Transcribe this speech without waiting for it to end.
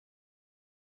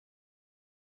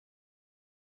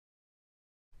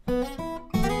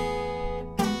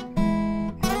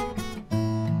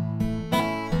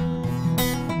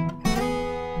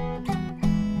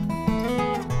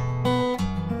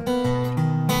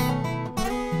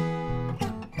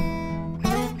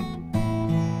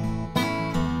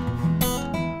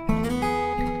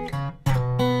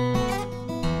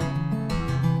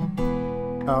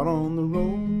Out on the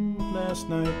road last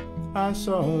night, I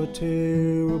saw a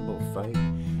terrible fight.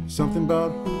 Something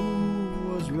about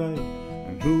who was right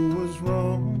and who was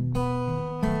wrong.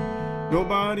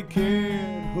 Nobody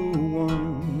cared who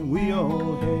won, we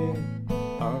all had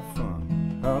our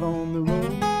fun. Out on the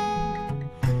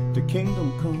road to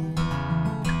kingdom come.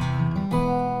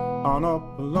 On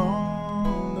up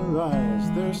along the rise,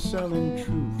 they're selling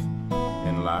truth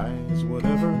and lies.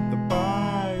 Whatever the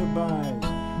buyer buys,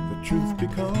 the truth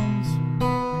becomes.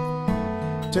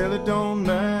 Tell it don't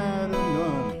matter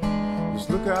none, just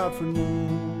look out for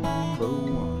number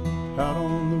one. Out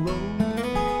on the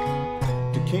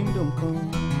road to kingdom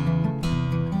come.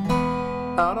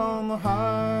 Out on the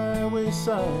highway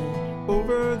side,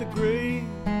 over the great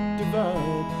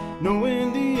divide,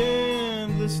 knowing the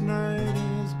endless night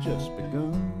has just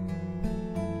begun.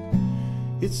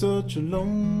 It's such a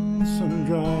lonesome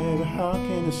drive, how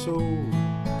can a soul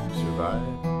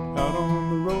survive? Out on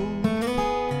the road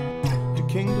to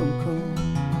kingdom come.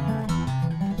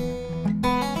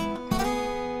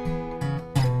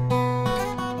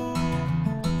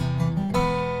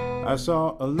 I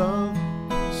saw a love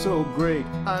so great,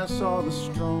 I saw the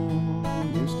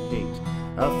strongest hate.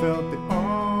 I felt the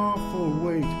awful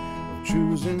weight of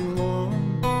choosing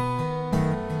one.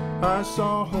 I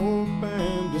saw hope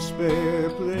and despair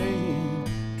playing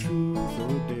truth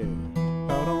or dare.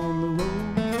 Out on the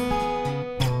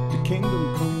road to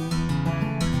kingdom come.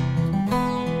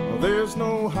 Oh, there's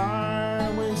no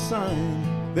highway sign,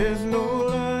 there's no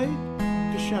light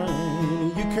to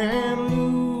shine. You can't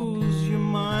lose your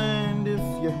mind if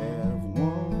you have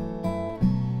one.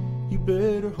 You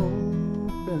better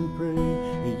hope and pray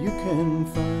you can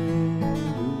find a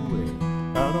way.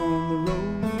 Out on the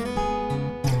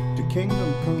road to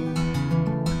kingdom come.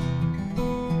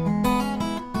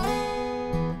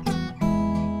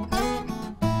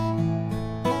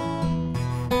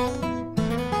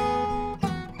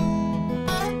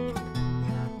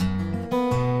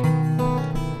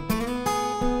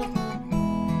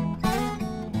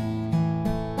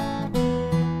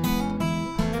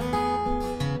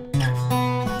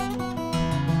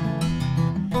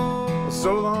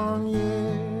 So long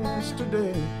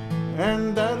yesterday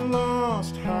and that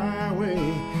lost highway,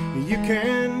 you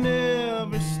can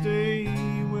never stay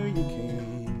where you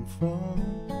came from.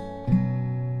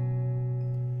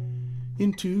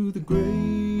 Into the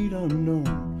great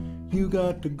unknown, you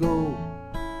got to go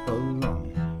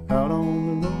alone. Out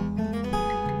on the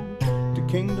road to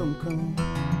kingdom come.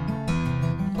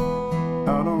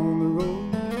 Out on the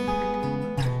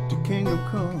road to kingdom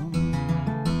come.